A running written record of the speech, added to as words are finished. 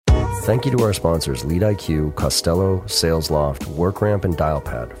Thank you to our sponsors, LeadIQ, Costello, SalesLoft, WorkRamp, and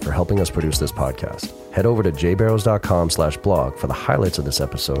Dialpad for helping us produce this podcast. Head over to jbarrows.com/blog for the highlights of this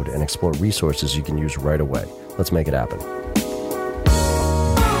episode and explore resources you can use right away. Let's make it happen.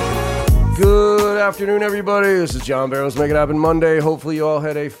 Good afternoon, everybody. This is John Barrows, Make It Happen Monday. Hopefully you all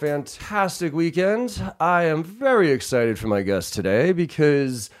had a fantastic weekend. I am very excited for my guest today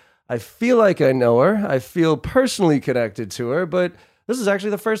because I feel like I know her. I feel personally connected to her, but this is actually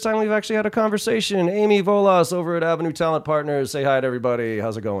the first time we've actually had a conversation. Amy Volas over at Avenue Talent Partners. Say hi to everybody.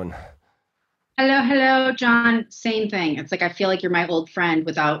 How's it going? Hello, John. Same thing. It's like I feel like you're my old friend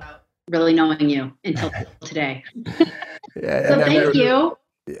without really knowing you until today. Yeah, so thank you.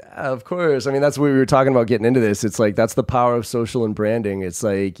 Yeah, of course. I mean, that's what we were talking about getting into this. It's like, that's the power of social and branding. It's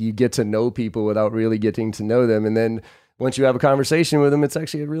like you get to know people without really getting to know them. And then once you have a conversation with them, it's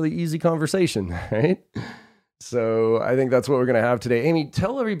actually a really easy conversation, right? So I think that's what we're going to have today. Amy,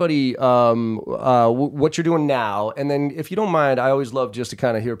 tell everybody what you're doing now. And then if you don't mind, I always love just to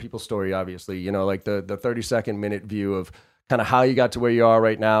kind of hear people's story, obviously, you know, like the 30-second minute view of kind of how you got to where you are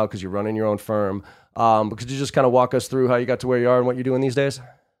right now because you're running your own firm. But could you just kind of walk us through how you got to where you are and what you're doing these days?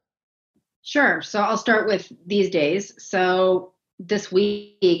 Sure. So I'll start with these days. So this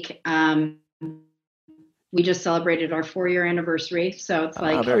week, we just celebrated our 4-year anniversary. So it's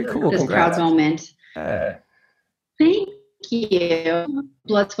like very cool. This Congrats. proud moment. Hey. Thank you.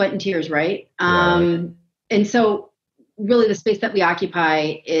 Blood, sweat, and tears, right? Yeah. And so really the space that we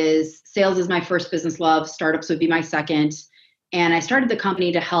occupy is sales is my first business love. Startups would be my second. And I started the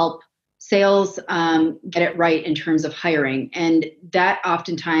company to help sales get it right in terms of hiring. And that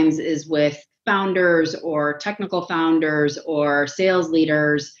oftentimes is with founders or technical founders or sales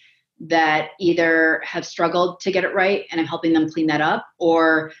leaders that either have struggled to get it right and I'm helping them clean that up,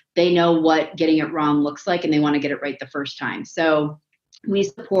 or they know what getting it wrong looks like and they want to get it right the first time. So we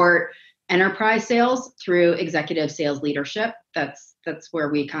support enterprise sales through executive sales leadership. That's where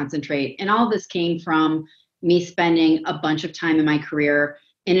we concentrate. And all this came from me spending a bunch of time in my career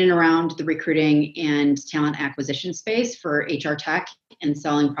in and around the recruiting and talent acquisition space for HR tech and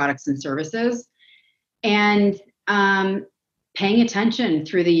selling products and services. And paying attention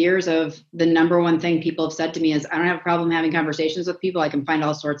through the years of the number one thing people have said to me is, I don't have a problem having conversations with people. I can find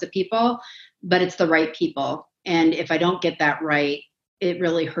all sorts of people, but it's the right people. And if I don't get that right, it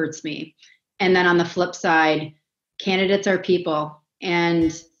really hurts me. And then on the flip side, candidates are people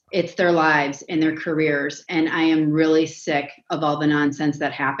and it's their lives and their careers. And I am really sick of all the nonsense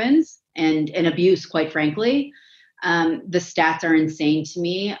that happens and abuse, quite frankly. The stats are insane to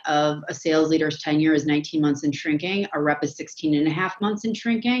me of a sales leader's tenure is 19 months and shrinking. A rep is 16 and a half months and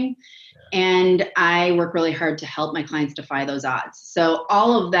shrinking. And I work really hard to help my clients defy those odds. So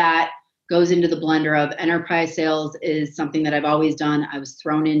all of that goes into the blender of enterprise sales is something that I've always done. I was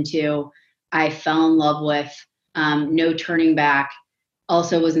thrown into, I fell in love with, no turning back.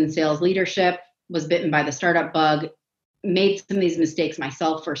 Also was in sales leadership, was bitten by the startup bug, made some of these mistakes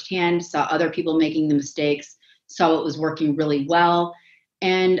myself firsthand, saw other people making the mistakes, saw what was working really well.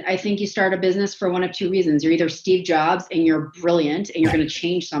 And I think you start a business for one of two reasons. You're either Steve Jobs and you're brilliant and you're going to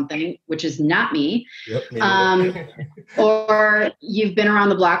change something, which is not me. Yep, or you've been around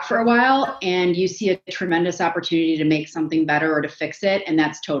the block for a while and you see a tremendous opportunity to make something better or to fix it. And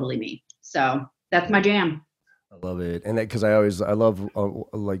that's totally me. So that's my jam. I love it. And that, because I love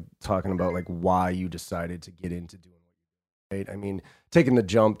like talking about like why you decided to get into doing what you do, right? I mean, taking the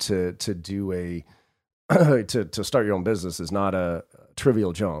jump to do to start your own business is not a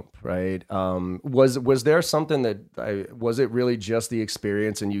trivial jump, right? Was there something was it really just the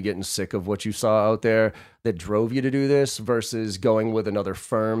experience and you getting sick of what you saw out there that drove you to do this versus going with another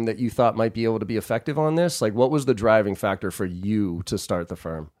firm that you thought might be able to be effective on this? Like, what was the driving factor for you to start the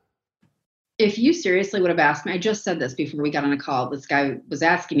firm? If you seriously would have asked me, I just said this before we got on a call, this guy was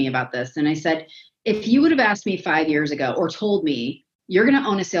asking me about this. And I said, if you would have asked me 5 years ago or told me you're going to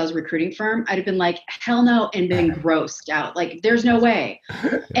own a sales recruiting firm, I'd have been like, hell no, and been grossed out. Like, there's no way.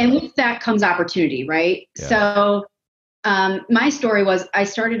 And with that comes opportunity, right? Yeah. So my story was I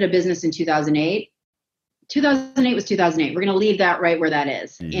started a business in 2008. 2008 was 2008. We're going to leave that right where that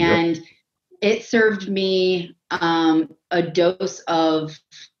is. Yep. And it served me a dose of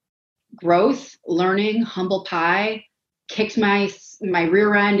growth, learning, humble pie, kicked my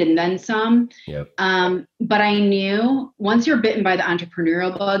rear end and then some. Yep. But I knew once you're bitten by the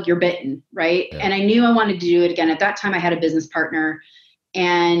entrepreneurial bug, you're bitten, right? Yep. And I knew I wanted to do it again. At that time, I had a business partner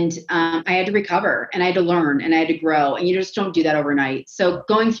and I had to recover and I had to learn and I had to grow. And you just don't do that overnight. So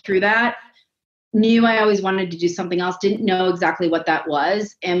going through that, knew I always wanted to do something else, didn't know exactly what that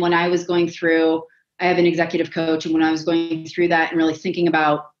was. And when I was going through, I have an executive coach. And when I was going through that and really thinking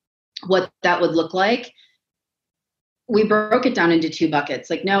about what that would look like, we broke it down into two buckets.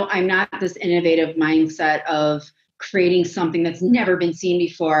 Like, no, I'm not this innovative mindset of creating something that's never been seen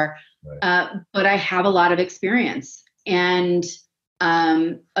before, but I have a lot of experience and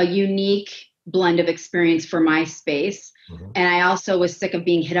a unique blend of experience for my space. And I also was sick of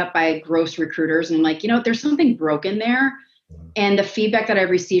being hit up by gross recruiters. And I'm like, there's something broken there. And the feedback that I've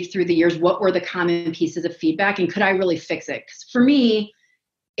received through the years, what were the common pieces of feedback and could I really fix it? Because for me,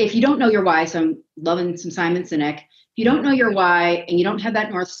 if you don't know your why, so I'm loving some Simon Sinek, if you don't know your why and you don't have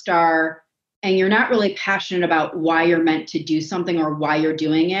that North Star and you're not really passionate about why you're meant to do something or why you're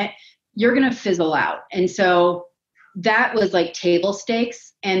doing it, you're going to fizzle out. And so that was like table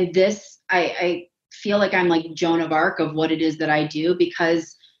stakes. And this, I feel like I'm like Joan of Arc of what it is that I do,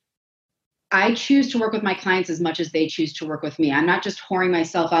 because I choose to work with my clients as much as they choose to work with me. I'm not just whoring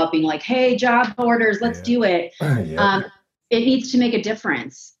myself out being like, hey, job orders, let's do it. It needs to make a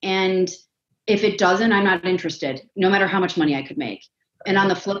difference. And if it doesn't, I'm not interested, no matter how much money I could make. And on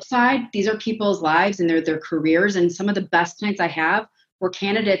the flip side, these are people's lives and their careers. And some of the best clients I have were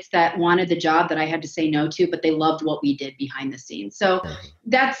candidates that wanted the job that I had to say no to, but they loved what we did behind the scenes. So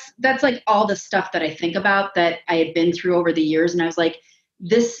that's like all the stuff that I think about that I had been through over the years. And I was like,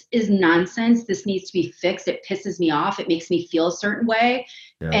 this is nonsense. This needs to be fixed. It pisses me off. It makes me feel a certain way.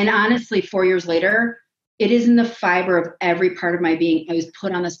 And honestly, 4 years later, it is in the fiber of every part of my being. I was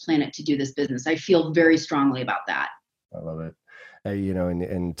put on this planet to do this business. I feel very strongly about that. I love it.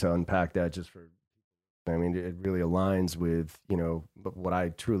 And to unpack that it really aligns with, what I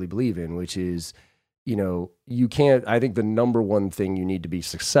truly believe in, which is, you can't, I think the number one thing you need to be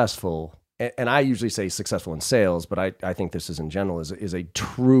successful, and I usually say successful in sales, but I think this is in general, is a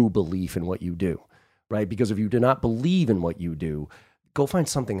true belief in what you do, right? Because if you do not believe in what you do, go find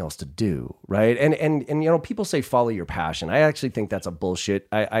something else to do, right? And people say follow your passion. I actually think that's a bullshit.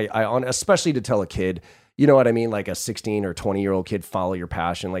 Especially to tell a kid, you know what I mean? Like a 16 or 20-year-old kid, follow your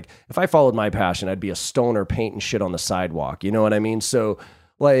passion. Like if I followed my passion, I'd be a stoner painting shit on the sidewalk. You know what I mean? So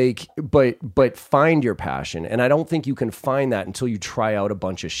but find your passion. And I don't think you can find that until you try out a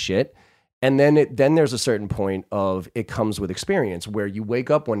bunch of shit. And then there's a certain point of it comes with experience where you wake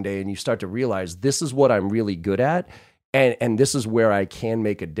up one day and you start to realize this is what I'm really good at. And this is where I can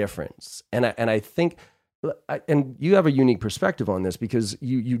make a difference. And I think, and you have a unique perspective on this because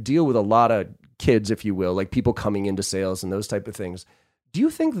you deal with a lot of kids, if you will, like people coming into sales and those type of things. Do you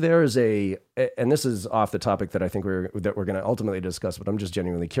think there is and this is off the topic that I think we're going to ultimately discuss, but I'm just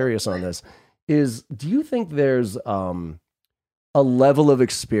genuinely curious on this, do you think there's a level of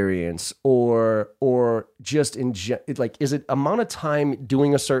experience or just like, is it amount of time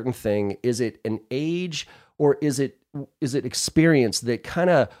doing a certain thing? Is it an age or is it experience that kind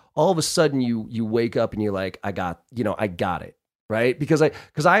of all of a sudden you wake up and you're like, I got it, right? Because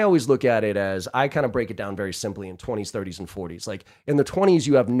I always look at it as, I kind of break it down very simply in 20s, 30s, and 40s. Like in the 20s,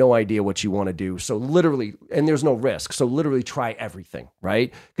 you have no idea what you want to do. So literally, and there's no risk. So literally try everything,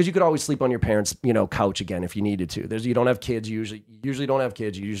 right? Because you could always sleep on your parents' couch again if you needed to. You don't have kids, you usually don't have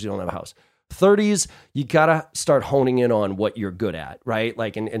kids, you usually don't have a house. 30s, you gotta start honing in on what you're good at, right?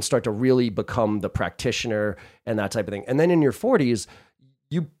 Like, and start to really become the practitioner and that type of thing. And then in your 40s,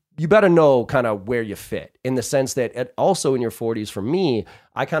 you better know kind of where you fit, in the sense that also in your 40s, for me,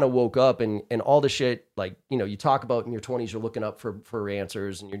 I kind of woke up and all the shit, like, you talk about in your 20s, you're looking up for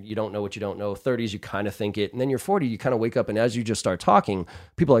answers and you don't know what you don't know. 30s, you kind of think it. And then your 40, you kind of wake up and as you just start talking,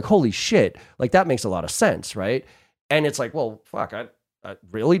 people are like, holy shit, like that makes a lot of sense, right? And it's like, well, fuck,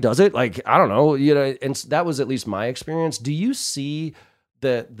 really, does it? Like, I don't know, and that was at least my experience. Do you see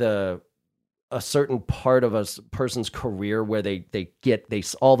a certain part of a person's career where they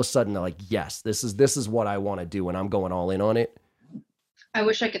all of a sudden they're like, yes, this is what I want to do and I'm going all in on it? I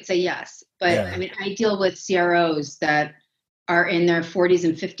wish I could say yes, but I mean, I deal with CROs that are in their 40s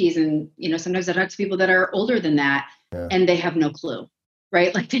and 50s. And, sometimes I talk to people that are older than that and they have no clue,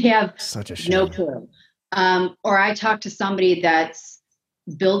 right? Like they have such a shame. No clue. Or I talk to somebody that's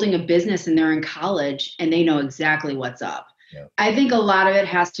building a business and they're in college and they know exactly what's up. Yeah. I think a lot of it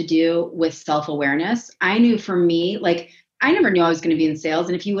has to do with self-awareness. I knew for me, like, I never knew I was going to be in sales.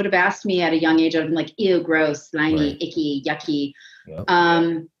 And if you would have asked me at a young age, I'd have been like, ew, gross, slimy, icky, yucky.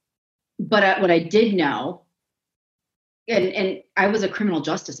 Yeah. But what I did know, and I was a criminal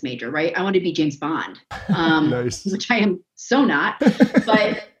justice major, right? I wanted to be James Bond, nice. Which I am so not.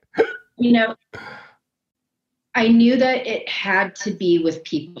 But, I knew that it had to be with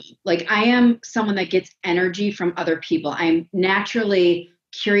people. Like I am someone that gets energy from other people. I'm naturally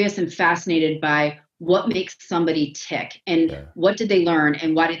curious and fascinated by what makes somebody tick and what did they learn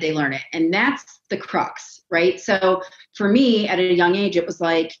and why did they learn it? And that's the crux, right? So for me at a young age, it was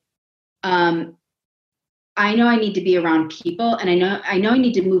like, I know I need to be around people, and I know I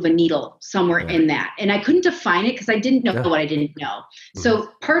need to move a needle somewhere in that. And I couldn't define it because I didn't know what I didn't know. So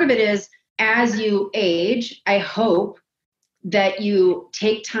part of it is, as you age, I hope that you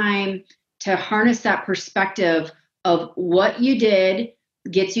take time to harness that perspective of what you did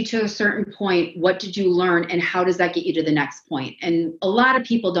gets you to a certain point. What did you learn, and how does that get you to the next point? And a lot of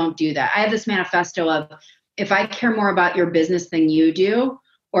people don't do that. I have this manifesto of, if I care more about your business than you do,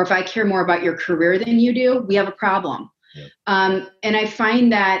 or if I care more about your career than you do, we have a problem. Yep. And I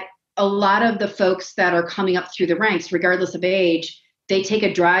find that a lot of the folks that are coming up through the ranks, regardless of age, they take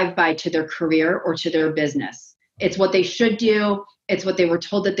a drive-by to their career or to their business. It's what they should do. It's what they were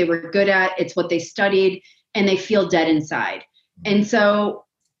told that they were good at. It's what they studied, and they feel dead inside. And so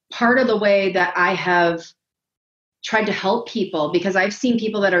part of the way that I have tried to help people, because I've seen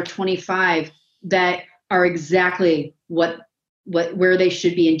people that are 25 that are exactly where they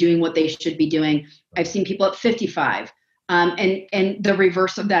should be and doing what they should be doing. I've seen people at 55, and the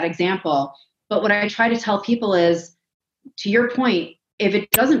reverse of that example. But what I try to tell people is, to your point, if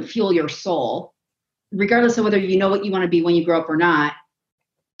it doesn't fuel your soul, regardless of whether you know what you want to be when you grow up or not,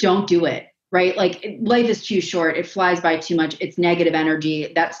 don't do it, right? Like, life is too short. It flies by too much. It's negative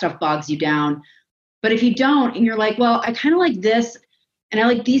energy. That stuff bogs you down. But if you don't, and you're like, well, I kind of like this, and I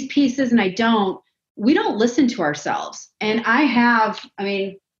like these pieces, and I don't, we don't listen to ourselves. And I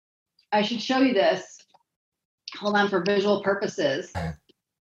should show you this. Hold on, for visual purposes,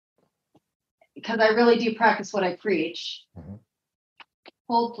 because I really do practice what I preach.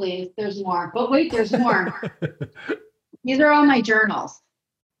 Hold, please. There's more. But wait, there's more. These are all my journals.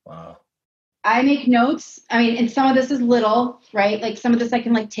 Wow. I make notes. And some of this is little, right? Like, some of this I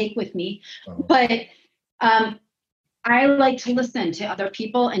can take with me. But I like to listen to other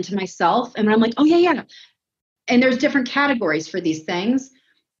people and to myself. And I'm like, oh, yeah. And there's different categories for these things.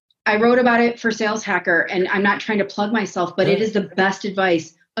 I wrote about it for Sales Hacker, and I'm not trying to plug myself, but it is the best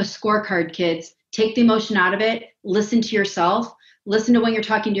advice. A scorecard, kids. Take the emotion out of it. Listen to yourself. Listen to when you're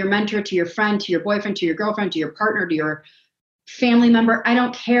talking to your mentor, to your friend, to your boyfriend, to your girlfriend, to your partner, to your family member. I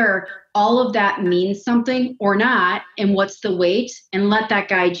don't care. All of that means something or not. And what's the weight? And let that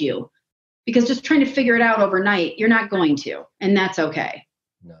guide you. Because just trying to figure it out overnight, you're not going to, and that's okay.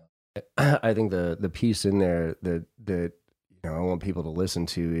 No, I think the piece in there that I want people to listen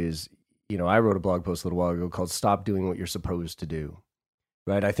to is, I wrote a blog post a little while ago called "Stop Doing What You're Supposed to Do."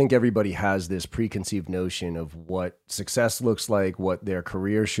 Right? I think everybody has this preconceived notion of what success looks like, what their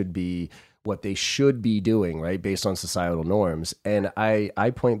career should be, what they should be doing, right, based on societal norms. And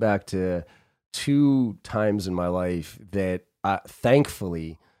I point back to 2 times in my life that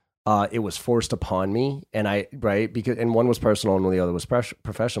thankfully. It was forced upon me, and and one was personal and the other was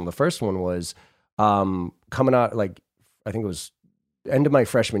professional. The first one was coming out, I think it was end of my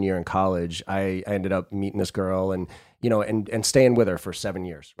freshman year in college. I ended up meeting this girl, and and staying with her for 7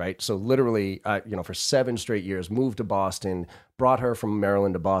 years, right? So literally, for 7 straight years, moved to Boston, brought her from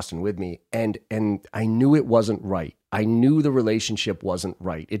Maryland to Boston with me, and I knew it wasn't right. I knew the relationship wasn't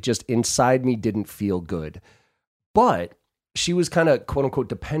right. It just inside me didn't feel good, but she was kind of quote unquote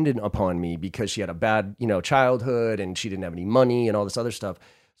dependent upon me because she had a bad, childhood, and she didn't have any money and all this other stuff.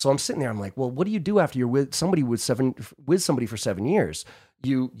 So I'm sitting there, I'm like, well, what do you do after you're with somebody for 7 years?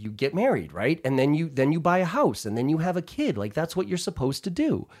 You get married, right? And then you buy a house, and then you have a kid. Like, that's what you're supposed to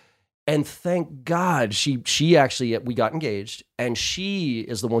do. And thank God she actually, we got engaged, and she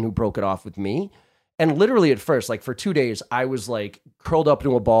is the one who broke it off with me. And literally at first, for 2 days, I was curled up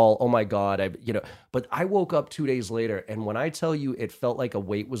into a ball. Oh my God. But I woke up 2 days later, and when I tell you, it felt like a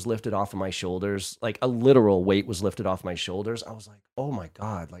weight was lifted off of my shoulders, like a literal weight was lifted off my shoulders. I was like, oh my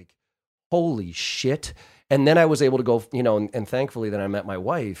God, holy shit. And then I was able to go, and thankfully then I met my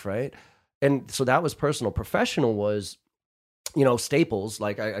wife. Right. And so that was personal. Professional was, Staples.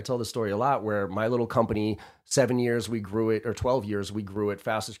 I tell this story a lot, where my little company, 7 years we grew it, or 12 years we grew it,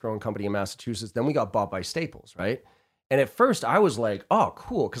 fastest growing company in Massachusetts. Then we got bought by Staples, right? And at first I was like, oh,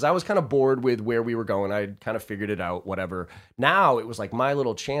 cool, because I was kind of bored with where we were going. I kind of figured it out, whatever. Now it was like my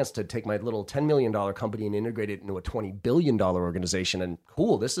little chance to take my little $10 million company and integrate it into a $20 billion organization. And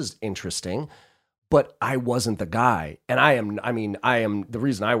cool, this is interesting. But I wasn't the guy. And I am the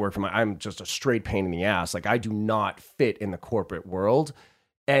reason I work I'm just a straight pain in the ass. I do not fit in the corporate world.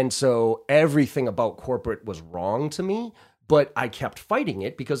 And so everything about corporate was wrong to me, but I kept fighting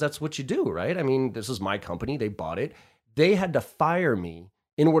it because that's what you do, right? This is my company. They bought it. They had to fire me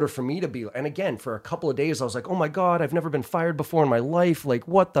in order for me to be, and again, for a couple of days, I was like, oh my God, I've never been fired before in my life.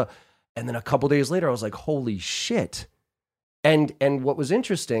 What the, and then a couple of days later, I was like, holy shit. And what was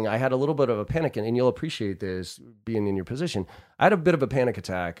interesting, I had a little bit of a panic, and you'll appreciate this being in your position. I had a bit of a panic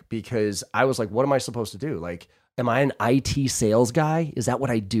attack because I was like, what am I supposed to do? Like, am I an IT sales guy? Is that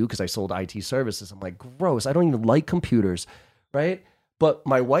what I do? Because I sold IT services. I'm like, gross. I don't even like computers, right? But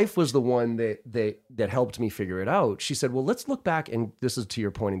my wife was the one that helped me figure it out. She said, well, let's look back. And this is to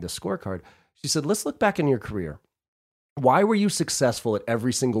your point in the scorecard. She said, let's look back in your career. Why were you successful at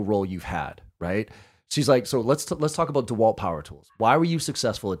every single role you've had, right? She's like, so let's talk about DeWalt Power Tools. Why were you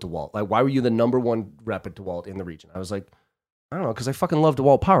successful at DeWalt? Like, why were you the number one rep at DeWalt in the region? I was like, I don't know, because I fucking love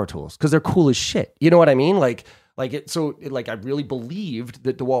DeWalt Power Tools because they're cool as shit. You know what I mean? I really believed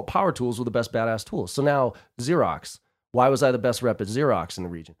that DeWalt Power Tools were the best badass tools. So now Xerox. Why was I the best rep at Xerox in the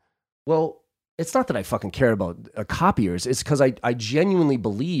region? Well, it's not that I fucking cared about copiers. It's because I genuinely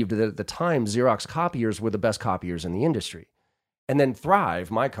believed that at the time, Xerox copiers were the best copiers in the industry. And then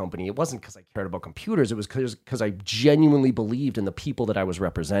Thrive, my company, it wasn't because I cared about computers. It was because I genuinely believed in the people that I was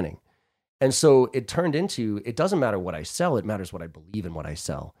representing. And so it turned into, it doesn't matter what I sell. It matters what I believe in what I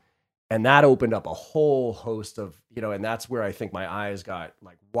sell. And that opened up a whole host of, and that's where I think my eyes got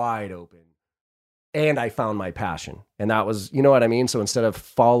like wide open. And I found my passion. And that was, you know what I mean? So instead of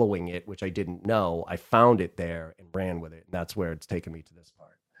following it, which I didn't know, I found it there and ran with it. And that's where it's taken me to this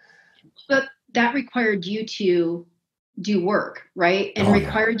part. But that required you to do work, right? And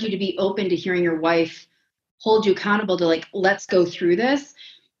required you to be open to hearing your wife hold you accountable to like, let's go through this.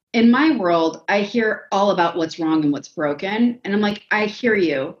 In my world, I hear all about what's wrong and what's broken. And I'm like, I hear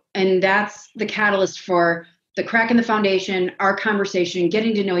you. And that's the catalyst for the crack in the foundation, our conversation,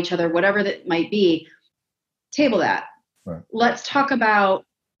 getting to know each other, whatever that might be. Table that. Right. Let's talk about,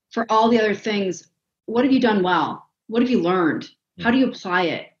 for all the other things, what have you done well? What have you learned? How do you apply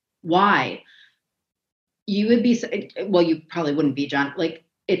it? Why? You would be, well, you probably wouldn't be, John. Like,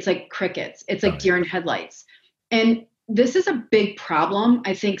 it's like crickets. It's like deer in headlights. And this is a big problem,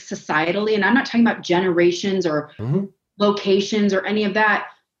 I think, societally. And I'm not talking about generations or locations or any of that.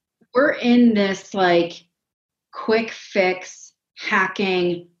 We're in this like quick fix,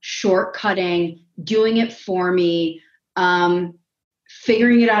 hacking, shortcutting, doing it for me,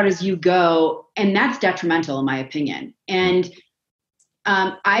 figuring it out as you go. And that's detrimental in my opinion. And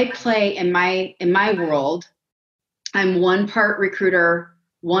I play in my world, I'm one part recruiter,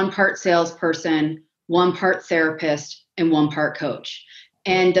 one part salesperson, one part therapist, and one part coach.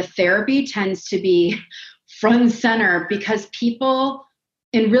 And the therapy tends to be front and center because people,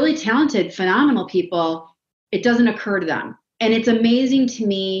 and really talented, phenomenal people, it doesn't occur to them. And it's amazing to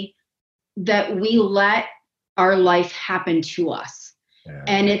me that we let our life happen to us. Yeah.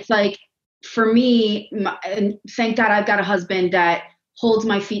 And it's like, for me, and thank God I've got a husband that holds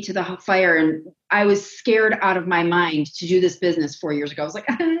my feet to the fire. And I was scared out of my mind to do this business 4 years ago. I was like,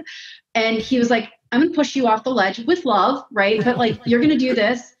 and he was like, I'm going to push you off the ledge with love, right? But like, you're going to do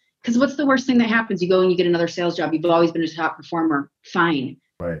this because what's the worst thing that happens? You go and you get another sales job. You've always been a top performer. Fine.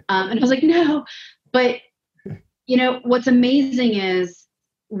 Right. And I was like, no, but what's amazing is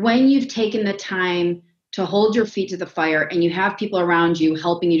when you've taken the time to hold your feet to the fire and you have people around you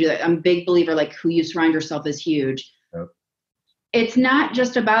helping you do that. I'm a big believer, like who you surround yourself is huge. Yep. It's not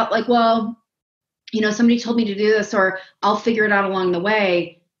just about like, well, somebody told me to do this or I'll figure it out along the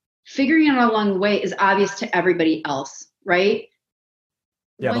way. Figuring it out along the way is obvious to everybody else, right?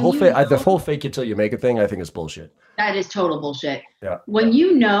 Yeah, the whole fake it till you make it thing, I think is bullshit. That is total bullshit. Yeah. When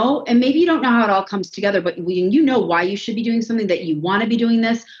and maybe you don't know how it all comes together, but when you know why you should be doing something, that you want to be doing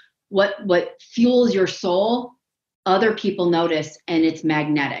this, what fuels your soul, other people notice and it's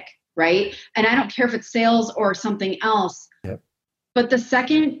magnetic, right? And I don't care if it's sales or something else, but the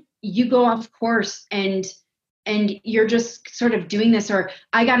second you go off course and you're just sort of doing this, or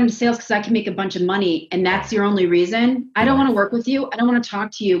I got into sales because I can make a bunch of money and that's your only reason, I don't want to work with you. I don't want to talk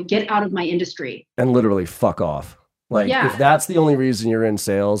to you. Get out of my industry. And literally fuck off. Like if that's the only reason you're in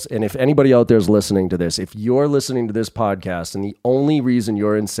sales, and if anybody out there is listening to this, if you're listening to this podcast and the only reason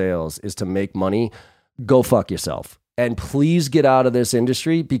you're in sales is to make money, go fuck yourself. And please get out of this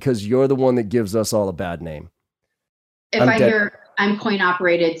industry because you're the one that gives us all a bad name. If I hear I'm coin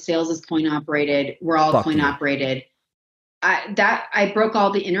operated, sales is coin operated, we're all coin operated. I broke all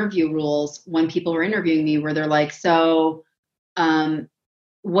the interview rules when people were interviewing me where they're like, so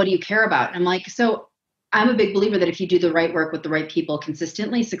what do you care about? And I'm like, so I'm a big believer that if you do the right work with the right people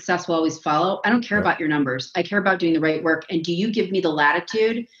consistently, success will always follow. I don't care about your numbers. I care about doing the right work. And do you give me the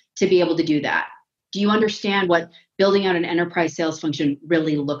latitude to be able to do that? Do you understand what building out an enterprise sales function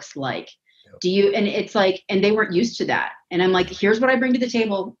really looks like? Do you, and it's like, and they weren't used to that. And I'm like, here's what I bring to the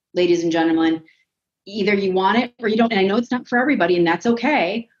table, ladies and gentlemen. Either you want it or you don't. And I know it's not for everybody and that's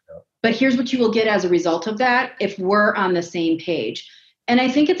okay, But here's what you will get as a result of that if we're on the same page. And I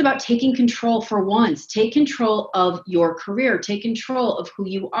think it's about taking control for once. Take control of your career. Take control of who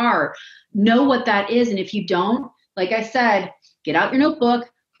you are. Know what that is. And if you don't, like I said, get out your notebook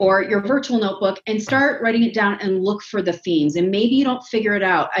or your virtual notebook and start writing it down and look for the themes. And maybe you don't figure it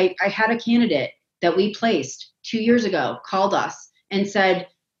out. I had a candidate that we placed 2 years ago, called us and said,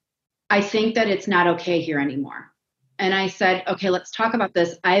 I think that it's not okay here anymore. And I said, okay, let's talk about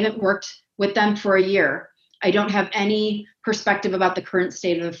this. I haven't worked with them for a year. I don't have any perspective about the current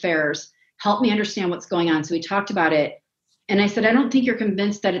state of affairs. Help me understand what's going on. So we talked about it. And I said, I don't think you're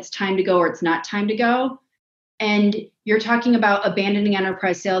convinced that it's time to go or it's not time to go. And you're talking about abandoning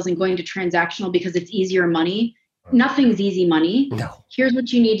enterprise sales and going to transactional because it's easier money. Nothing's easy money. No. Here's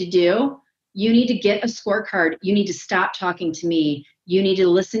what you need to do. You need to get a scorecard. You need to stop talking to me. You need to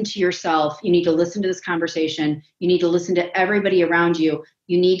listen to yourself. You need to listen to this conversation. You need to listen to everybody around you.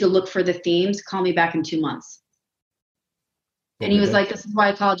 You need to look for the themes. Call me back in 2 months. And he was like, this is why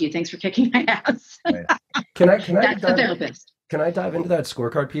I called you. Thanks for kicking my ass. Right. Can I That's the therapist. Can I dive into that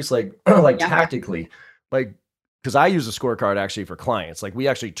scorecard piece? Like tactically, like, because I use a scorecard actually for clients. Like we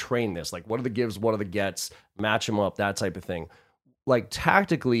actually train this, like what are the gives, what are the gets, match them up, that type of thing. Like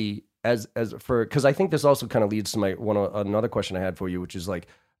tactically, because I think this also kind of leads to my another question I had for you, which is like,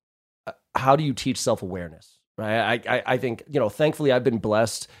 how do you teach self-awareness? Right. I think, thankfully I've been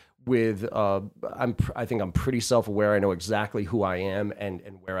blessed with, I think I'm pretty self-aware. I know exactly who I am and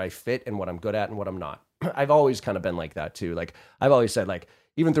where I fit and what I'm good at and what I'm not. I've always kind of been like that too. Like I've always said, like,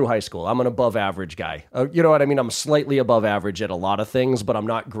 even through high school, I'm an above average guy. You know what I mean? I'm slightly above average at a lot of things, but I'm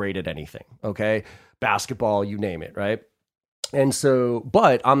not great at anything. Okay. Basketball, you name it. Right. And so,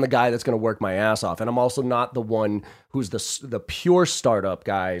 but I'm the guy that's going to work my ass off. And I'm also not the one who's the pure startup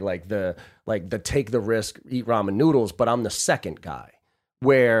guy, like the take the risk, eat ramen noodles, but I'm the second guy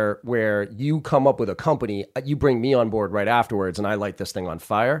where you come up with a company, you bring me on board right afterwards and I light this thing on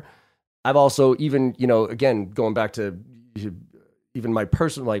fire. I've also even, again, going back to even my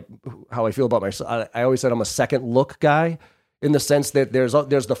personal, like how I feel about myself, I always said I'm a second look guy. In the sense that there's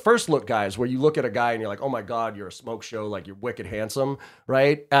the first look guys where you look at a guy and you're like, oh my God, you're a smoke show, like you're wicked handsome,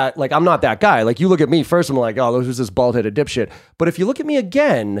 right? Like I'm not that guy. Like you look at me first, I'm like, oh, who's this bald headed dipshit? But if you look at me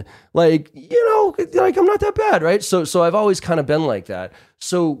again, like, like I'm not that bad, right? So I've always kind of been like that.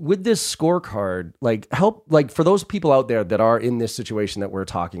 So with this scorecard, like help, like for those people out there that are in this situation that we're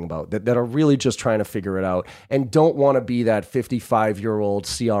talking about, that are really just trying to figure it out and don't want to be that 55-year-old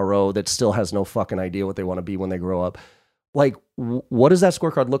CRO that still has no fucking idea what they want to be when they grow up. Like, what does that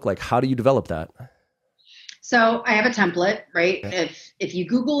scorecard look like? How do you develop that? So I have a template, right? Yeah. If you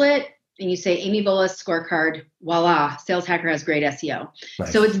Google it and you say Amy Volas scorecard, voila, Sales Hacker has great SEO.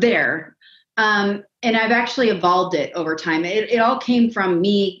 Nice. So it's there. And I've actually evolved it over time. It all came from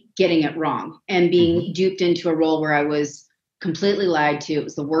me getting it wrong and being duped into a role where I was completely lied to. It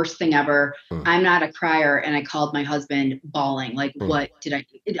was the worst thing ever. I'm not a crier. And I called my husband bawling. Like, what did I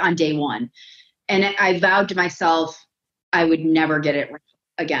on day one? And I vowed to myself, I would never get it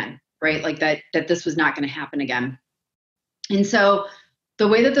again, right? Like that this was not going to happen again. And so the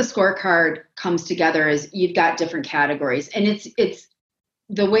way that the scorecard comes together is you've got different categories, and it's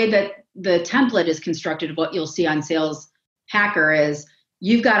the way that the template is constructed. What you'll see on Sales Hacker is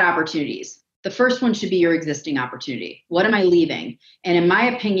you've got opportunities. The first one should be your existing opportunity. What am I leaving? And in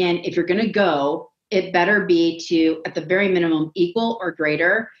my opinion, if you're going to go, it better be to, at the very minimum, equal or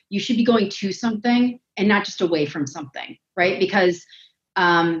greater. You should be going to something and not just away from something, right? Because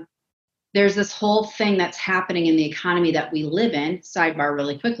there's this whole thing that's happening in the economy that we live in, sidebar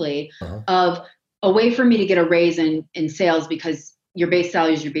really quickly, of a way for me to get a raise in sales because your base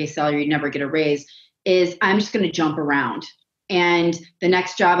salary is your base salary, you never get a raise, is I'm just going to jump around. And the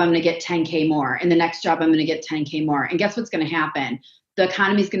next job, I'm going to get 10K more. And the next job, I'm going to get 10K more. And guess what's going to happen? The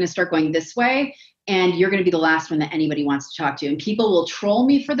economy is going to start going this way. And you're going to be the last one that anybody wants to talk to. And people will troll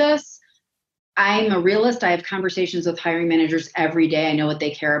me for this. I'm a realist. I have conversations with hiring managers every day. I know what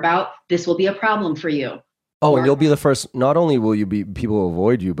they care about. This will be a problem for you. Oh, and you'll be the first. Not only will you be, people will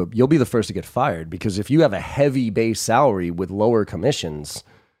avoid you, but you'll be the first to get fired. Because if you have a heavy base salary with lower commissions,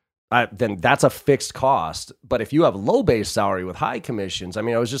 then that's a fixed cost. But if you have low base salary with high commissions, I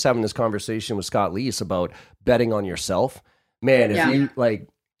mean, I was just having this conversation with Scott Leese about betting on yourself. Man, if you like,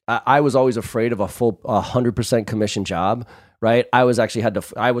 I was always afraid of a full 100% commission job, right? I was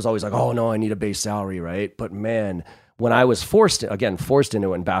always like, oh no, I need a base salary, right? But man, when I was forced into it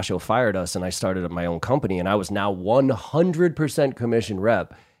and Basho fired us and I started my own company and I was now 100% commission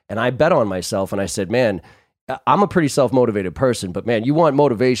rep and I bet on myself and I said, man, I'm a pretty self-motivated person, but man, you want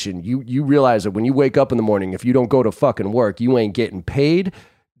motivation. You realize that when you wake up in the morning, if you don't go to fucking work, you ain't getting paid.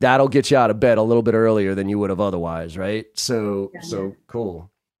 that'll get you out of bed a little bit earlier than you would have otherwise, right? So cool.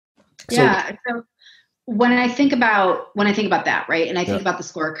 Yeah. So when I think about that, right, and I think about the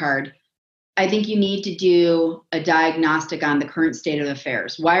scorecard, I think you need to do a diagnostic on the current state of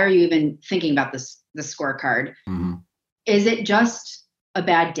affairs. Why are you even thinking about the scorecard? Mm-hmm. Is it just a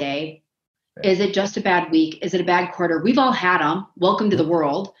bad day? Is it just a bad week? Is it a bad quarter? We've all had them. Welcome to the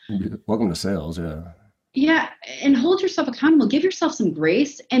world. Welcome to sales. Yeah. Yeah. And hold yourself accountable. Give yourself some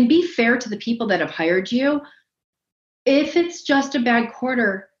grace and be fair to the people that have hired you. If it's just a bad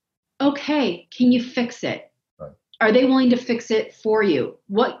quarter, okay, can you fix it? Right. Are they willing to fix it for you?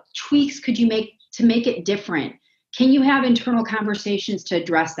 What tweaks could you make to make it different? Can you have internal conversations to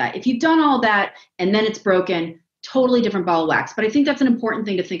address that? If you've done all that and then it's broken, totally different ball of wax. But I think that's an important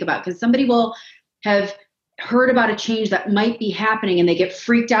thing to think about, because somebody will have heard about a change that might be happening and they get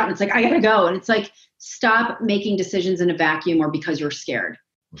freaked out and it's like, I gotta go. And it's like, stop making decisions in a vacuum or because you're scared.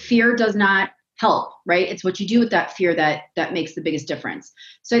 Fear does not help, right? It's what you do with that fear that makes the biggest difference.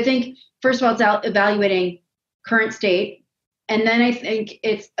 So I think, first of all, it's evaluating current state. And then I think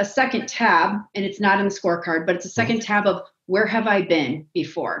it's a second tab, and it's not in the scorecard, but it's a second tab of where have I been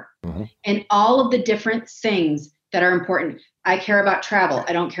before? Mm-hmm. And all of the different things that are important. I care about travel.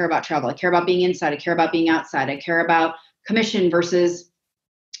 I don't care about travel. I care about being inside. I care about being outside. I care about commission versus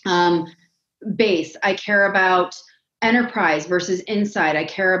base. I care about enterprise versus inside. I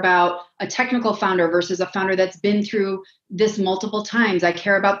care about a technical founder versus a founder that's been through this multiple times. I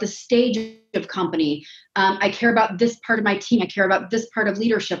care about the stage of company. I care about this part of my team. I care about this part of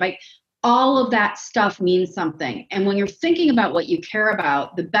leadership. All of that stuff means something. And when you're thinking about what you care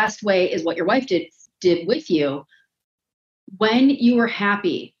about, the best way is what your wife did with you. When you were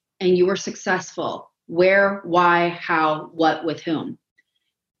happy and you were successful, where, why, how, what, with whom.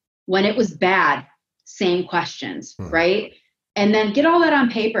 When it was bad, same questions, right? And then get all that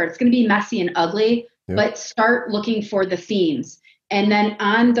on paper. It's going to be messy and ugly, but start looking for the themes. And then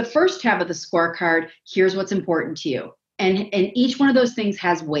on the first tab of the scorecard, here's what's important to you. And each one of those things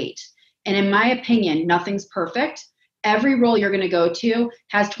has weight. And in my opinion, nothing's perfect. Every role you're going to go to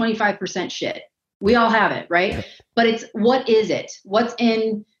has 25% shit. We all have it, right? But it's, what is it? What's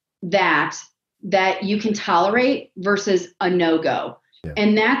in that you can tolerate versus a no-go? Yeah.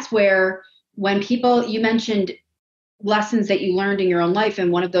 And that's where, when people, you mentioned lessons that you learned in your own life,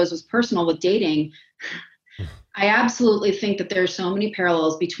 and one of those was personal with dating. I absolutely think that there's so many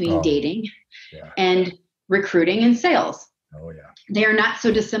parallels between dating and recruiting and sales. Oh yeah. They are not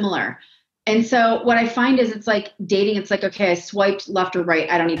so dissimilar. And so what I find is, it's like dating. It's like, okay, I swiped left or right.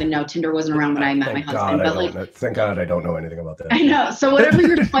 I don't even know. Tinder wasn't around when I met my husband. Thank God I don't know anything about that. I know. So whatever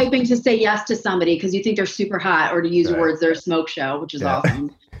you're swiping to say yes to somebody because you think they're super hot, or to use your words, they're a smoke show, which is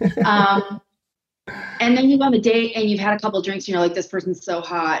awesome. And then you go on the date and you've had a couple of drinks and you're like, this person's so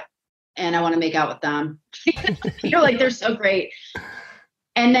hot and I want to make out with them. You're like, they're so great.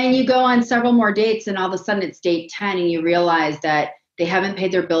 And then you go on several more dates and all of a sudden it's date 10 and you realize that they haven't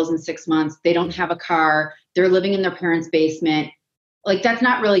paid their bills in 6 months. They don't have a car. They're living in their parents' basement. Like, that's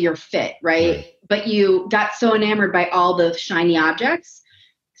not really your fit, right? But you got so enamored by all the shiny objects.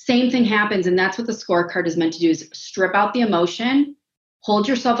 Same thing happens. And that's what the scorecard is meant to do, is strip out the emotion, hold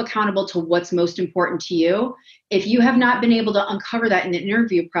yourself accountable to what's most important to you. If you have not been able to uncover that in the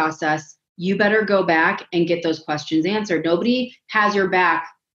interview process, you better go back and get those questions answered. Nobody has your back,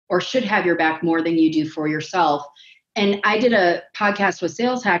 or should have your back, more than you do for yourself. And I did a podcast with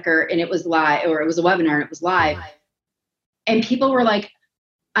Sales Hacker, and it was live, or it was a webinar and it was live. And people were like,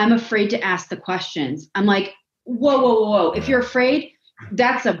 I'm afraid to ask the questions. I'm like, whoa. If you're afraid,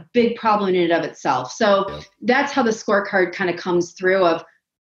 that's a big problem in and of itself. So that's how the scorecard kind of comes through of,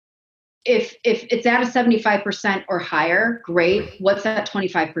 if it's at a 75% or higher, great. What's that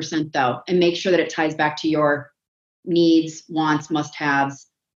 25% though? And make sure that it ties back to your needs, wants, must-haves,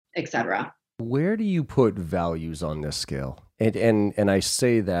 etc. Where do you put values on this scale? And I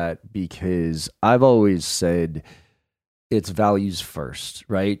say that because I've always said it's values first,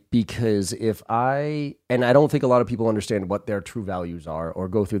 right? Because I don't think a lot of people understand what their true values are or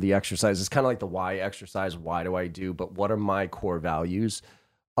go through the exercise. It's kind of like the why exercise. Why do I do? But what are my core values?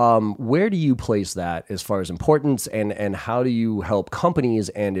 Where do you place that as far as importance, and how do you help companies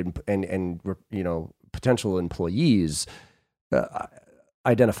and potential employees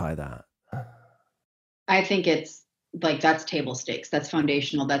identify that? I think it's like, that's table stakes. That's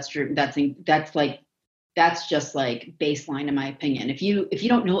foundational. That's true. That's just like baseline, in my opinion. If you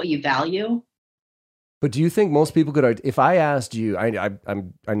don't know what you value. But do you think most people could, if I asked you, I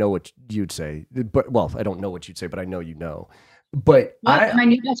know what you'd say, but, well, I don't know what you'd say, but I know you know. But well, my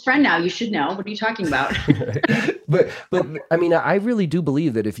new best friend now, you should know. What are you talking about? but I mean, I really do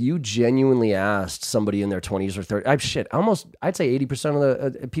believe that if you genuinely asked somebody in their 20s or 30s, I'd say 80%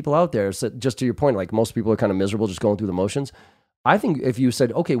 of the people out there, so just to your point, like most people are kind of miserable just going through the motions. I think if you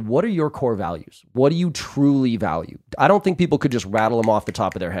said, okay, what are your core values? What do you truly value? I don't think people could just rattle them off the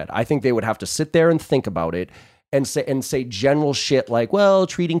top of their head. I think they would have to sit there and think about it and say general shit like, well,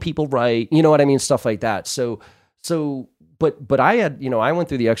 treating people right, you know what I mean? Stuff like that. But I had, I went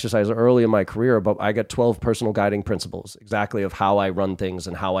through the exercise early in my career, but I got 12 personal guiding principles exactly of how I run things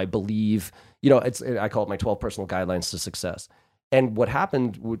and how I believe, I call it my 12 personal guidelines to success. And what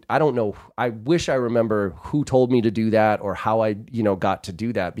happened, I don't know. I wish I remember who told me to do that or how I, got to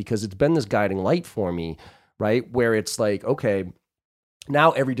do that, because it's been this guiding light for me, right? Where it's like, okay,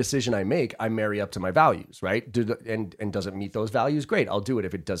 now every decision I make, I marry up to my values, right? And does it meet those values? Great, I'll do it.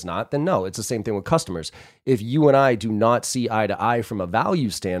 If it does not, then no. It's the same thing with customers. If you and I do not see eye to eye from a value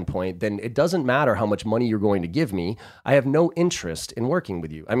standpoint, then it doesn't matter how much money you're going to give me. I have no interest in working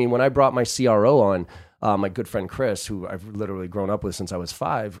with you. I mean, when I brought my CRO on, my good friend Chris, who I've literally grown up with since I was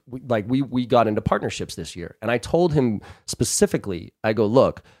 5, we got into partnerships this year. And I told him specifically, I go,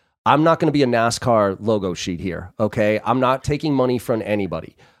 look, I'm not going to be a NASCAR logo sheet here, okay? I'm not taking money from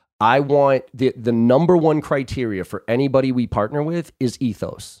anybody. I want the number one criteria for anybody we partner with is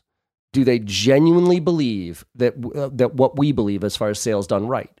ethos. Do they genuinely believe that what we believe as far as sales done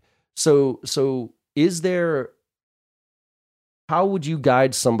right? So is there, how would you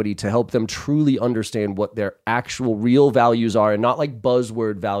guide somebody to help them truly understand what their actual real values are and not like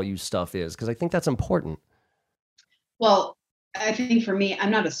buzzword value stuff is? Because I think that's important. Well, I think for me, I'm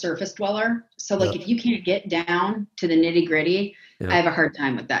not a surface dweller. So like if you can't get down to the nitty gritty, I have a hard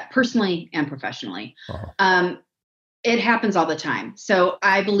time with that personally and professionally. It happens all the time. So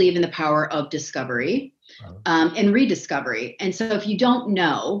I believe in the power of discovery and rediscovery. And so if you don't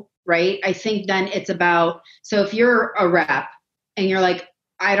know, right, I think then it's about, so if you're a rep and you're like,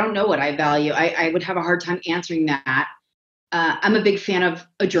 I don't know what I value, I would have a hard time answering that. I'm a big fan of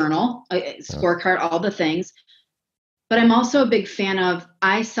a journal, a scorecard, all the things. But I'm also a big fan of,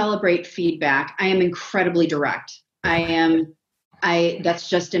 I celebrate feedback. I am incredibly direct. That's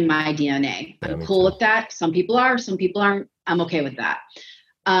just in my DNA. I'm cool with that. Some people are, some people aren't. I'm okay with that.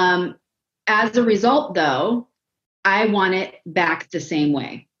 As a result though, I want it back the same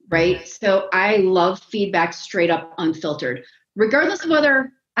way, right? So I love feedback straight up unfiltered, regardless of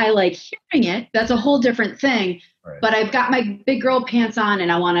whether I like hearing it. That's a whole different thing. Right. But I've got my big girl pants on and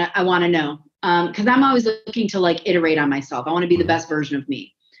I want to know. Because I'm always looking to like iterate on myself. I want to be the best version of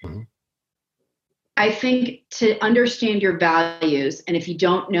me. I think to understand your values, and if you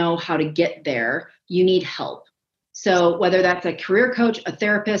don't know how to get there, you need help. So whether that's a career coach, a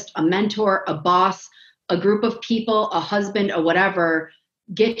therapist, a mentor, a boss, a group of people, a husband, or whatever,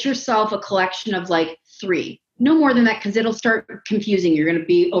 get yourself a collection of like 3. No more than that, because it'll start confusing. You're going to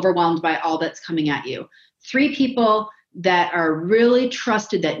be overwhelmed by all that's coming at you. 3 people that are really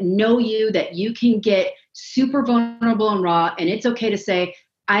trusted, that know you, that you can get super vulnerable and raw. And it's okay to say,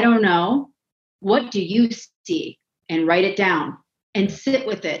 I don't know. What do you see? And write it down and sit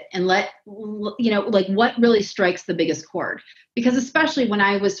with it and like what really strikes the biggest chord. Because especially when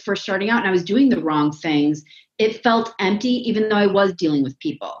I was first starting out and I was doing the wrong things, it felt empty, even though I was dealing with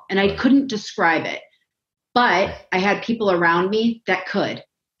people and I couldn't describe it. But I had people around me that could.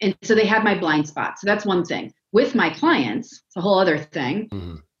 And so they had my blind spot. So that's one thing. With my clients, it's a whole other thing.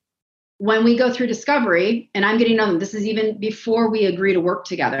 When we go through discovery and I'm getting to know them, this is even before we agree to work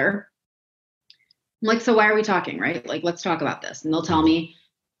together. I'm like, so why are we talking, right? Like, let's talk about this. And they'll tell me,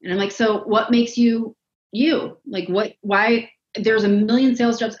 and I'm like, so what makes you you? Like why there's a million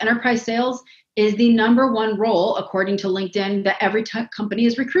sales jobs. Enterprise sales is the number 1 role, according to LinkedIn, that every company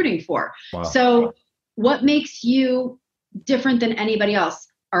is recruiting for. Wow. So what makes you different than anybody else?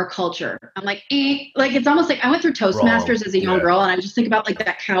 Our culture. I'm like, like it's almost like I went through Toastmasters as a young girl, and I just think about like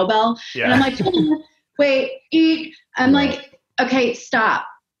that cowbell, and I'm like, wait, I'm like, okay, stop.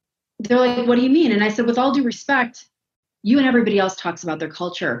 They're like, what do you mean? And I said, with all due respect, you and everybody else talks about their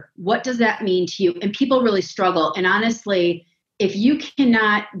culture. What does that mean to you? And people really struggle. And honestly, if you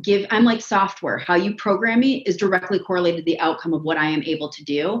cannot give, I'm like software, how you program me is directly correlated to the outcome of what I am able to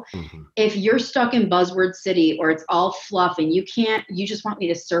do. If you're stuck in buzzword city or it's all fluff and you just want me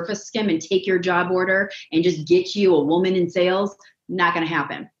to surface skim and take your job order and just get you a woman in sales, not going to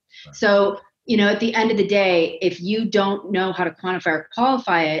happen. Right. So, at the end of the day, if you don't know how to quantify or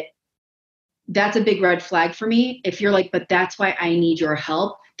qualify it, that's a big red flag for me. If you're like, but that's why I need your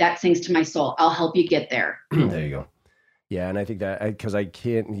help, that sings to my soul. I'll help you get there. There you go. Yeah. And I think that because I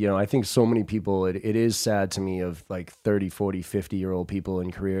can't, I think so many people, it is sad to me of like 30, 40, 50-year-old people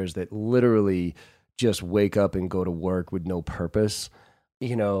in careers that literally just wake up and go to work with no purpose.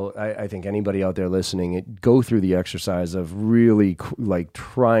 I think anybody out there listening, go through the exercise of really like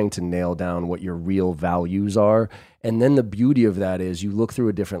trying to nail down what your real values are. And then the beauty of that is you look through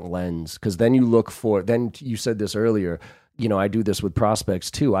a different lens, because then then you said this earlier, I do this with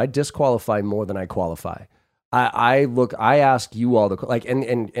prospects too. I disqualify more than I qualify. I ask you all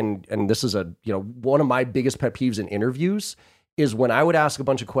and this is one of my biggest pet peeves in interviews is when I would ask a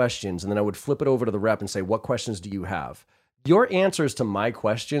bunch of questions and then I would flip it over to the rep and say, what questions do you have? Your answers to my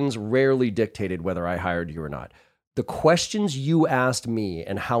questions rarely dictated whether I hired you or not. The questions you asked me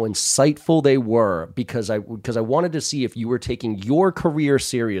and how insightful they were, because I wanted to see if you were taking your career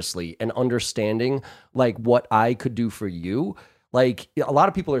seriously and understanding like what I could do for you. Like a lot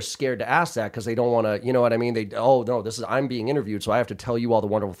of people are scared to ask that because they don't want to, you know what I mean? Oh no, I'm being interviewed, so I have to tell you all the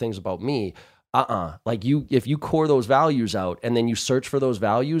wonderful things about me. Like if you core those values out and then you search for those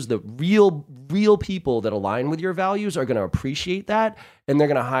values, the real people that align with your values are going to appreciate that, and they're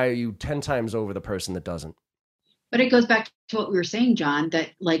going to hire you 10 times over the person that doesn't. But it goes back to what we were saying, John, that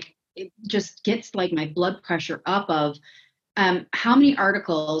like it just gets like my blood pressure up of how many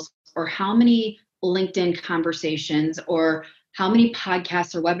articles or how many LinkedIn conversations or how many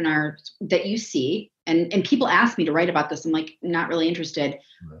podcasts or webinars that you see. And people ask me to write about this. I'm like, not really interested.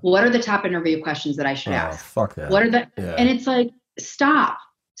 What are the top interview questions that I should ask? Fuck that. What are the, and it's like, stop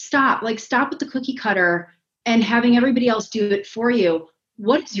with the cookie cutter and having everybody else do it for you.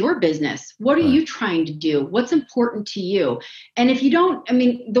 What is your business? What are you trying to do? What's important to you? And if you don't,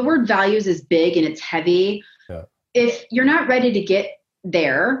 the word values is big and it's heavy. Yeah. If you're not ready to get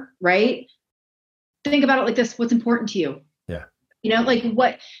there, right? Think about it like this. What's important to you? Yeah. Like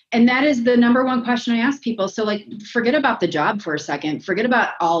what, and that is the number one question I ask people. So like, forget about the job for a second, forget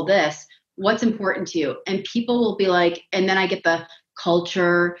about all this. What's important to you? And people will be like, and then I get the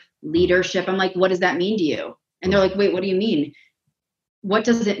culture, leadership. I'm like, what does that mean to you? And they're like, wait, what do you mean? What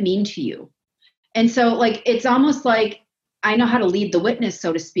does it mean to you? And so like, it's almost like I know how to lead the witness,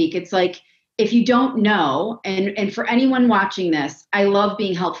 so to speak. It's like, if you don't know, and for anyone watching this, I love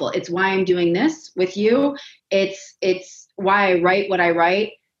being helpful. It's why I'm doing this with you. It's why I write what I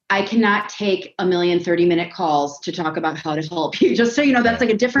write. I cannot take 1,000,000 30-minute calls to talk about how to help you. Just so you know, that's like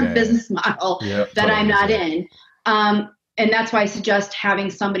a different business model that totally I'm not in. And that's why I suggest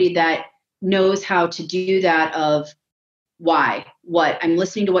having somebody that knows how to do that of why, what, I'm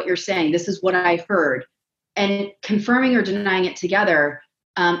listening to what you're saying. This is what I heard. And confirming or denying it together.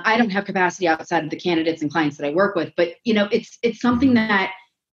 I don't have capacity outside of the candidates and clients that I work with, but it's something that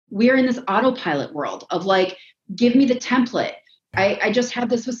we're in this autopilot world of like, give me the template. I just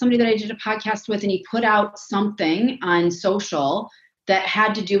had this with somebody that I did a podcast with, and he put out something on social that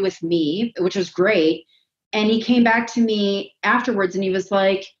had to do with me, which was great. And he came back to me afterwards and he was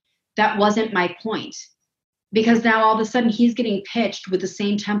like, that wasn't my point. Because now all of a sudden he's getting pitched with the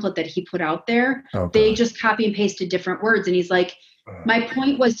same template that he put out there. Okay. They just copy and pasted different words. And he's like, my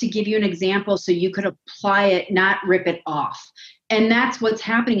point was to give you an example so you could apply it, not rip it off. And that's what's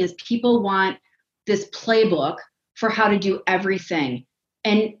happening is people want this playbook for how to do everything.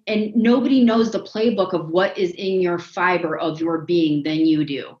 And nobody knows the playbook of what is in your fiber of your being than you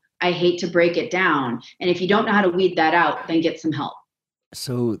do. I hate to break it down. And if you don't know how to weed that out, then get some help.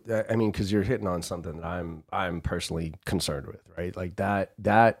 So, because you're hitting on something that I'm personally concerned with, right? Like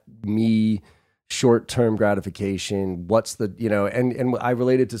that me short-term gratification, what's the, and I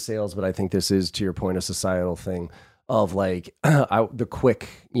relate it to sales, but I think this is, to your point, a societal thing of like the quick,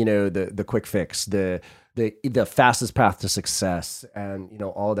 the quick fix, the fastest path to success and,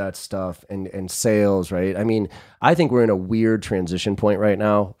 all that stuff and sales, right? I think we're in a weird transition point right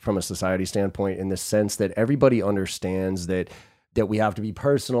now from a society standpoint in the sense that everybody understands that we have to be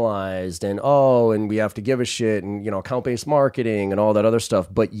personalized and we have to give a shit and, account-based marketing and all that other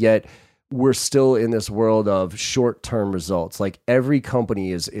stuff. But yet we're still in this world of short-term results. Like every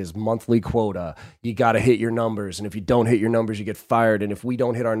company is monthly quota. You got to hit your numbers. And if you don't hit your numbers, you get fired. And if we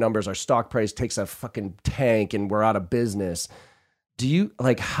don't hit our numbers, our stock price takes a fucking tank and we're out of business.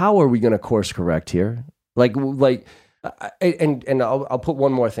 How are we going to course correct here? And I'll put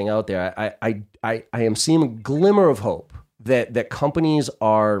one more thing out there. I am seeing a glimmer of hope that companies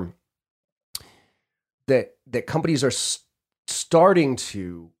are starting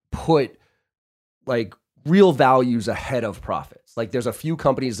to put like real values ahead of profits. Like there's a few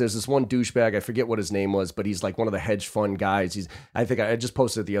companies, there's this one douchebag, I forget what his name was, but he's like one of the hedge fund guys. I think I just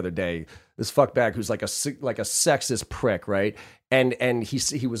posted it the other day. This fuckbag who's like a sexist prick, right? And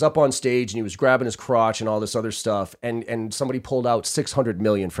he was up on stage and he was grabbing his crotch and all this other stuff. And somebody pulled out 600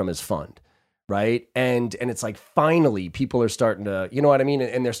 million from his fund. Right. And it's like, finally, people are starting to, you know what I mean?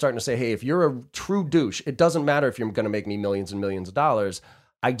 And they're starting to say, hey, if you're a true douche, it doesn't matter if you're going to make me millions and millions of dollars.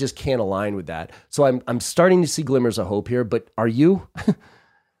 I just can't align with that. So I'm starting to see glimmers of hope here, but are you?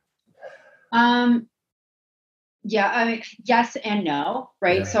 Yeah, I mean, yes and no,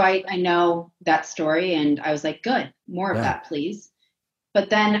 right? Yeah. So I know that story and I was like, good, more of that, please. But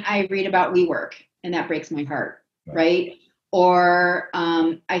then I read about WeWork and that breaks my heart, right? Or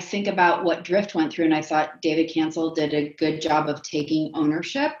I think about what Drift went through and I thought David Cancel did a good job of taking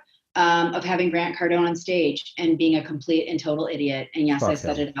ownership of having Grant Cardone on stage and being a complete and total idiot. And yes, I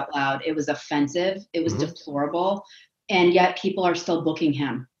said it out loud. It was offensive. It was deplorable. And yet people are still booking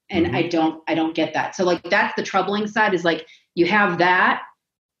him. And I don't get that. So like, that's the troubling side is like, you have that.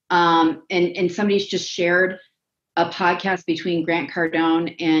 And somebody's just shared a podcast between Grant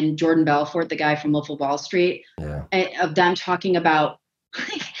Cardone and Jordan Belfort, the guy from Wolf of Wall Street, of them talking about,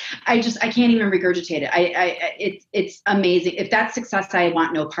 I can't even regurgitate it. It's amazing. If that's success, I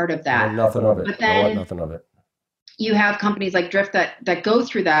want no part of that. Nothing of it. But then I want nothing of it. You have companies like Drift that go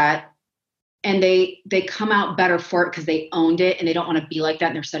through that and they come out better for it because they owned it and they don't want to be like that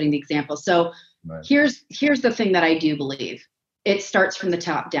and they're setting the example. So here's the thing that I do believe. It starts from the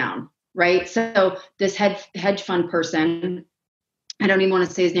top down. Right. So this hedge fund person, I don't even want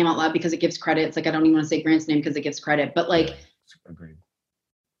to say his name out loud because it gives credit. It's like, I don't even want to say Grant's name because it gives credit, but like, agreed.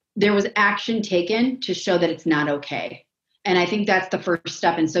 There was action taken to show that it's not okay. And I think that's the first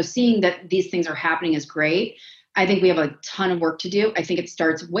step. And so seeing that these things are happening is great. I think we have a ton of work to do. I think it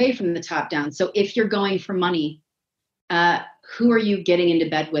starts way from the top down. So if you're going for money, who are you getting into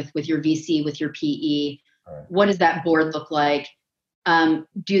bed with your VC, with your PE? Right. What does that board look like?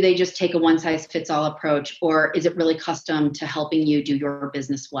 Do they just take a one-size-fits-all approach, or is it really custom to helping you do your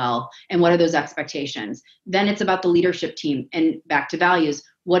business well? And what are those expectations? Then it's about the leadership team and back to values.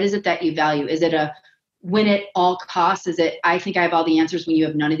 What is it that you value? Is it a win at all costs? Is it, I think I have all the answers when you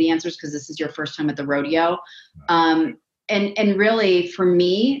have none of the answers because this is your first time at the rodeo? And really, for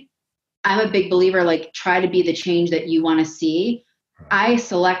me, I'm a big believer, like, try to be the change that you want to see. I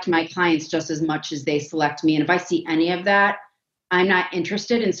select my clients just as much as they select me. And if I see any of that, I'm not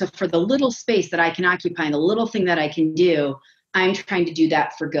interested. And so for the little space that I can occupy and the little thing that I can do, I'm trying to do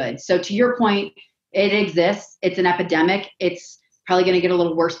that for good. So to your point, it exists. It's an epidemic. It's probably going to get a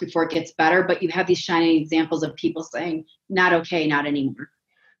little worse before it gets better. But you have these shining examples of people saying, not okay, not anymore.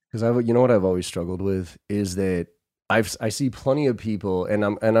 Because you know what I've always struggled with is that I see plenty of people, and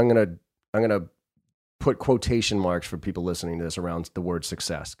I'm gonna put quotation marks for people listening to this around the word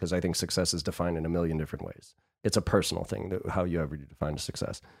success, because I think success is defined in a million different ways. It's a personal thing, how you ever define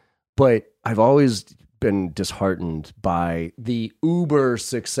success. But I've always been disheartened by the uber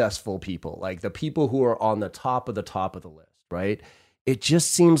successful people, like the people who are on the top of the list, right? It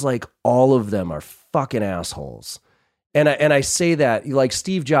just seems like all of them are fucking assholes. And I say that, like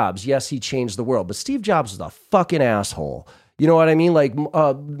Steve Jobs, yes, he changed the world, but Steve Jobs was a fucking asshole. You know what I mean? Like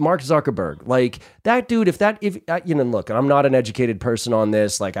Mark Zuckerberg, like that dude, if look, I'm not an educated person on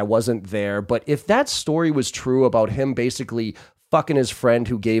this, like I wasn't there, but if that story was true about him basically fucking his friend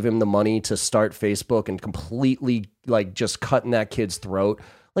who gave him the money to start Facebook and completely like just cutting that kid's throat,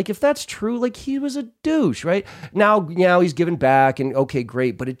 like if that's true, like he was a douche, right? Now he's giving back and okay,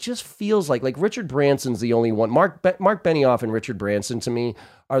 great, but it just feels like Richard Branson's the only one. Mark Benioff and Richard Branson to me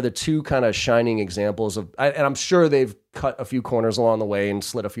are the two kind of shining examples of, and I'm sure they've cut a few corners along the way and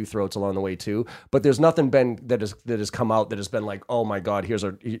slit a few throats along the way too. But there's nothing been that has come out that has been like, oh my God,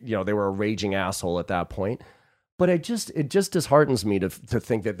 they were a raging asshole at that point. But it just disheartens me to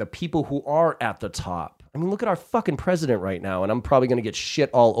think that the people who are at the top, I mean, look at our fucking president right now, and I'm probably going to get shit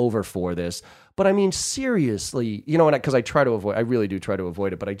all over for this. But I mean, seriously, because I really do try to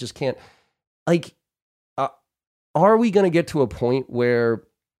avoid it, but I just can't. Like, are we going to get to a point where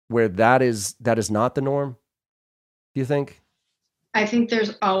that is not the norm? Do you think? I think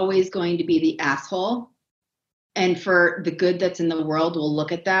there's always going to be the asshole, and for the good that's in the world, we'll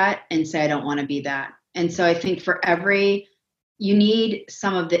look at that and say, I don't want to be that. And so I think you need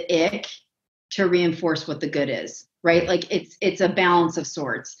some of the ick to reinforce what the good is, right? Like it's a balance of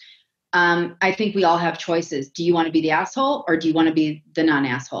sorts. I think we all have choices. Do you want to be the asshole or do you want to be the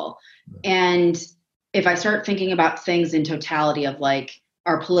non-asshole? And if I start thinking about things in totality of like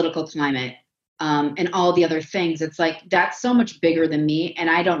our political climate, and all the other things. It's like, that's so much bigger than me. And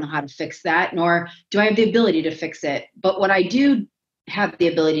I don't know how to fix that, nor do I have the ability to fix it. But what I do have the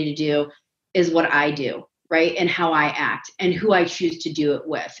ability to do is what I do, right? And how I act and who I choose to do it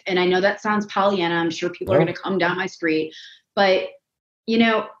with. And I know that sounds Pollyanna. I'm sure people are going to come down my street, but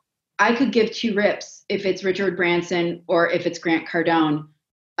I could give two rips if it's Richard Branson or if it's Grant Cardone,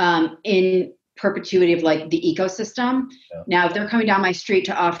 in perpetuity of like the ecosystem. Yeah. Now, if they're coming down my street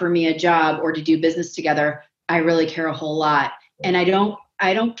to offer me a job or to do business together, I really care a whole lot. Yeah. And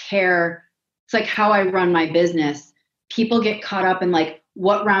I don't care. It's like how I run my business. People get caught up in like,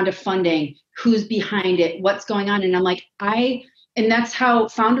 what round of funding, who's behind it, what's going on. And I'm like, and that's how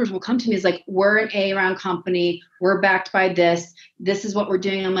founders will come to me, is like, we're an A round company. We're backed by this. This is what we're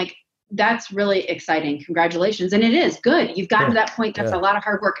doing. I'm like, that's really exciting. Congratulations. And it is good. You've gotten to that point. That's a lot of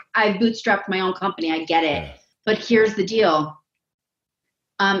hard work. I've bootstrapped my own company. I get it. But here's the deal.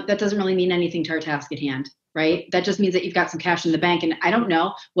 That doesn't really mean anything to our task at hand, right? That just means that you've got some cash in the bank. And I don't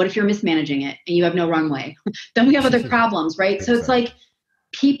know, what if you're mismanaging it and you have no runway? Then we have other problems, right? So it's like,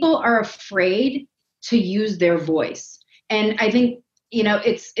 people are afraid to use their voice. And I think,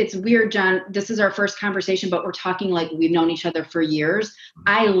 it's weird, John. This is our first conversation, but we're talking like we've known each other for years.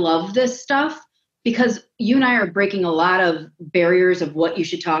 I love this stuff because you and I are breaking a lot of barriers of what you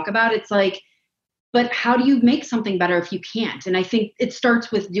should talk about. It's like, but how do you make something better if you can't? And I think it starts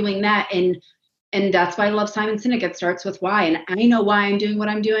with doing that. And that's why I love Simon Sinek. It starts with why. And I know why I'm doing what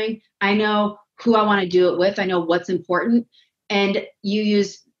I'm doing. I know who I want to do it with. I know what's important. And you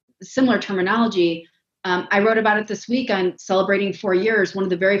use similar terminology. I wrote about it this week on celebrating 4 years. One of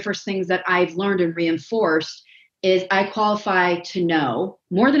the very first things that I've learned and reinforced is I qualify to know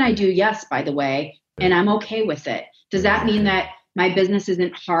more than I do yes, by the way, and I'm okay with it. Does that mean that my business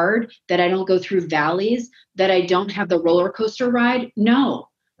isn't hard, that I don't go through valleys, that I don't have the roller coaster ride? No,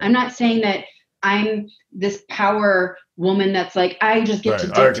 I'm not saying that I'm this power woman that's like, I just get to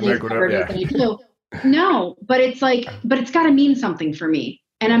dictate whatever I do. No, but it's got to mean something for me.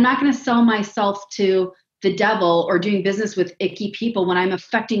 And I'm not going to sell myself to the devil or doing business with icky people when I'm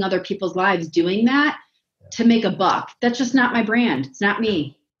affecting other people's lives doing that to make a buck. That's just not my brand. It's not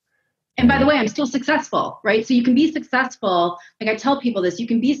me. And by the way, I'm still successful, right? So you can be successful. Like I tell people this, you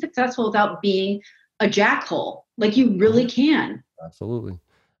can be successful without being a jackhole. Like you really can. Absolutely.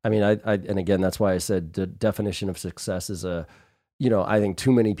 I mean, and again, that's why I said the definition of success is I think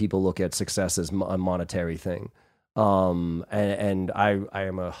too many people look at success as a monetary thing. And I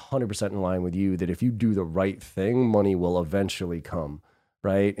am 100% in line with you that if you do the right thing, money will eventually come,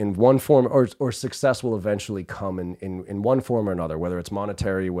 right? In one form, or success will eventually come in one form or another, whether it's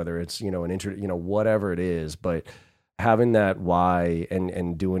monetary, whether it's, whatever it is, but having that why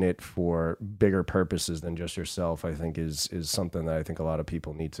and doing it for bigger purposes than just yourself, I think is something that I think a lot of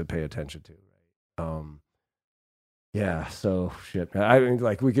people need to pay attention to. Yeah. So shit. I mean,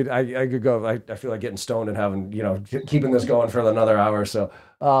 like I could go. I feel like getting stoned and having keeping this going for another hour or so.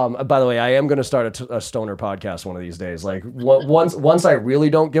 By the way, I am going to start a stoner podcast one of these days. Like once I really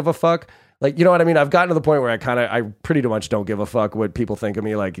don't give a fuck. Like, you know what I mean? I've gotten to the point where I pretty much don't give a fuck what people think of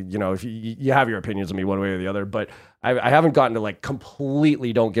me. Like, if you have your opinions of me one way or the other, but I haven't gotten to like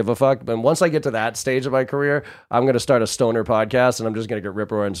completely don't give a fuck. But once I get to that stage of my career, I'm going to start a stoner podcast and I'm just going to get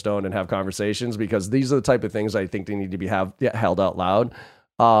rip roaring stoned and have conversations because these are the type of things I think they need to be held out loud.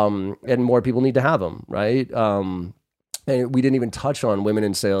 And more people need to have them. Right. And we didn't even touch on women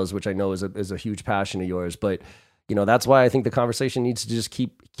in sales, which I know is a huge passion of yours, but that's why I think the conversation needs to just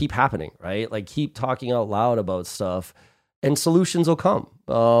keep happening, right? Like keep talking out loud about stuff and solutions will come.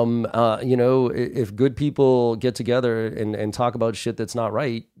 If good people get together and talk about shit that's not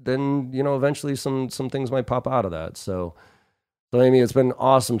right, then, eventually some things might pop out of that. So Amy, it's been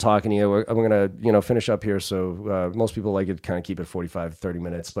awesome talking to you. I'm going to, finish up here. So most people like it kind of keep it 45, 30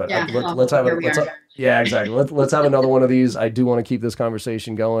 minutes, but let's have exactly. Let's have another one of these. I do want to keep this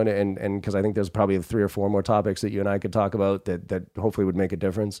conversation going. And cause I think there's probably 3 or 4 more topics that you and I could talk about that hopefully would make a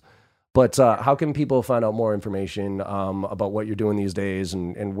difference. But how can people find out more information about what you're doing these days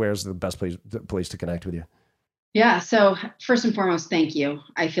and where's the best place to connect with you? Yeah. So first and foremost, thank you.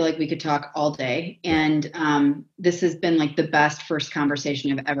 I feel like we could talk all day. And this has been like the best first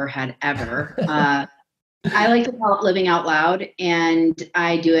conversation I've ever had ever. I like to call it living out loud and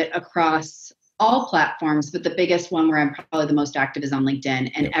I do it across all platforms, but the biggest one where I'm probably the most active is on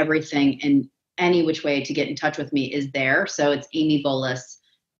LinkedIn and everything in any which way to get in touch with me is there. So it's Amy Volas.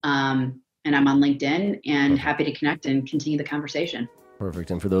 And I'm on LinkedIn and happy to connect and continue the conversation.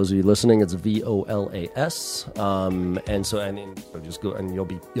 Perfect. And for those of you listening, it's VOLAS. So just go and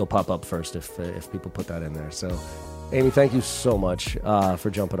you'll pop up first if people put that in there. So, Amy, thank you so much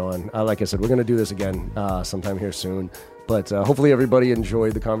for jumping on. Like I said, we're going to do this again sometime here soon. But hopefully everybody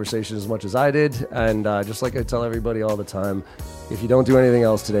enjoyed the conversation as much as I did. And just like I tell everybody all the time, if you don't do anything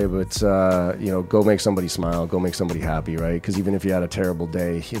else today, but go make somebody smile, go make somebody happy, right? Because even if you had a terrible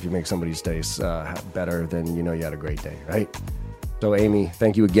day, if you make somebody's day better, then you had a great day, right? So Amy,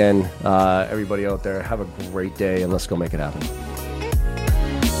 thank you again. Everybody out there, have a great day, and let's go make it happen.